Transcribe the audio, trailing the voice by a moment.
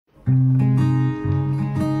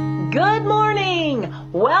Good morning!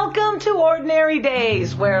 Welcome to Ordinary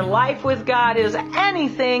Days, where life with God is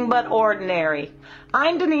anything but ordinary.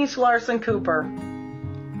 I'm Denise Larson Cooper.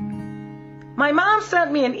 My mom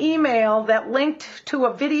sent me an email that linked to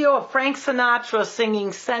a video of Frank Sinatra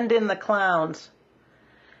singing "Send in the Clowns."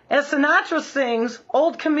 As Sinatra sings,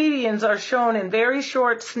 old comedians are shown in very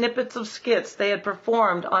short snippets of skits they had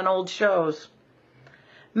performed on old shows.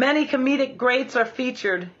 Many comedic greats are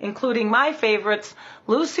featured, including my favorites,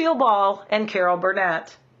 Lucille Ball and Carol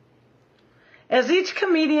Burnett. As each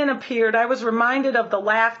comedian appeared, I was reminded of the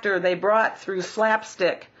laughter they brought through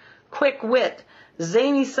slapstick, quick wit,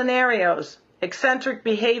 zany scenarios, eccentric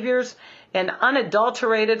behaviors, and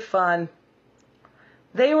unadulterated fun.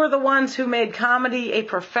 They were the ones who made comedy a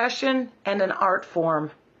profession and an art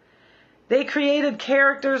form. They created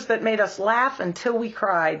characters that made us laugh until we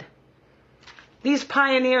cried. These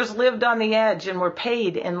pioneers lived on the edge and were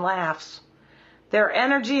paid in laughs. Their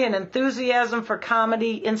energy and enthusiasm for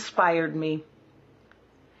comedy inspired me.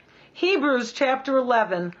 Hebrews chapter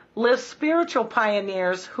 11 lists spiritual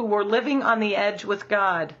pioneers who were living on the edge with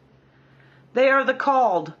God. They are the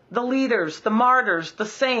called, the leaders, the martyrs, the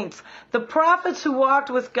saints, the prophets who walked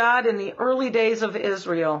with God in the early days of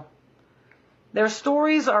Israel. Their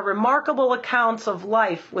stories are remarkable accounts of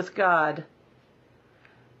life with God.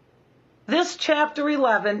 This chapter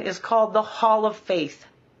 11 is called the Hall of Faith.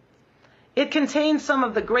 It contains some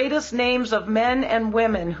of the greatest names of men and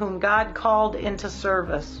women whom God called into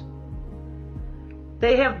service.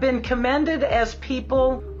 They have been commended as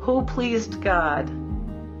people who pleased God.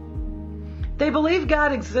 They believed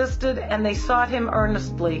God existed and they sought Him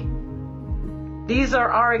earnestly. These are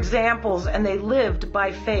our examples, and they lived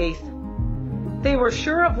by faith. They were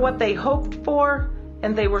sure of what they hoped for,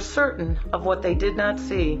 and they were certain of what they did not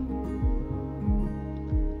see.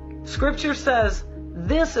 Scripture says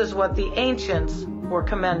this is what the ancients were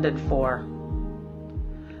commended for.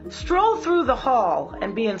 Stroll through the hall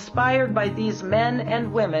and be inspired by these men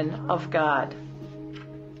and women of God.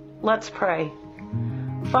 Let's pray.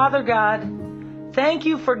 Father God, thank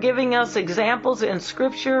you for giving us examples in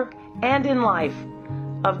Scripture and in life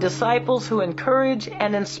of disciples who encourage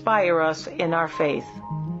and inspire us in our faith.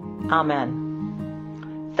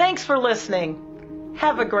 Amen. Thanks for listening.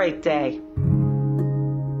 Have a great day.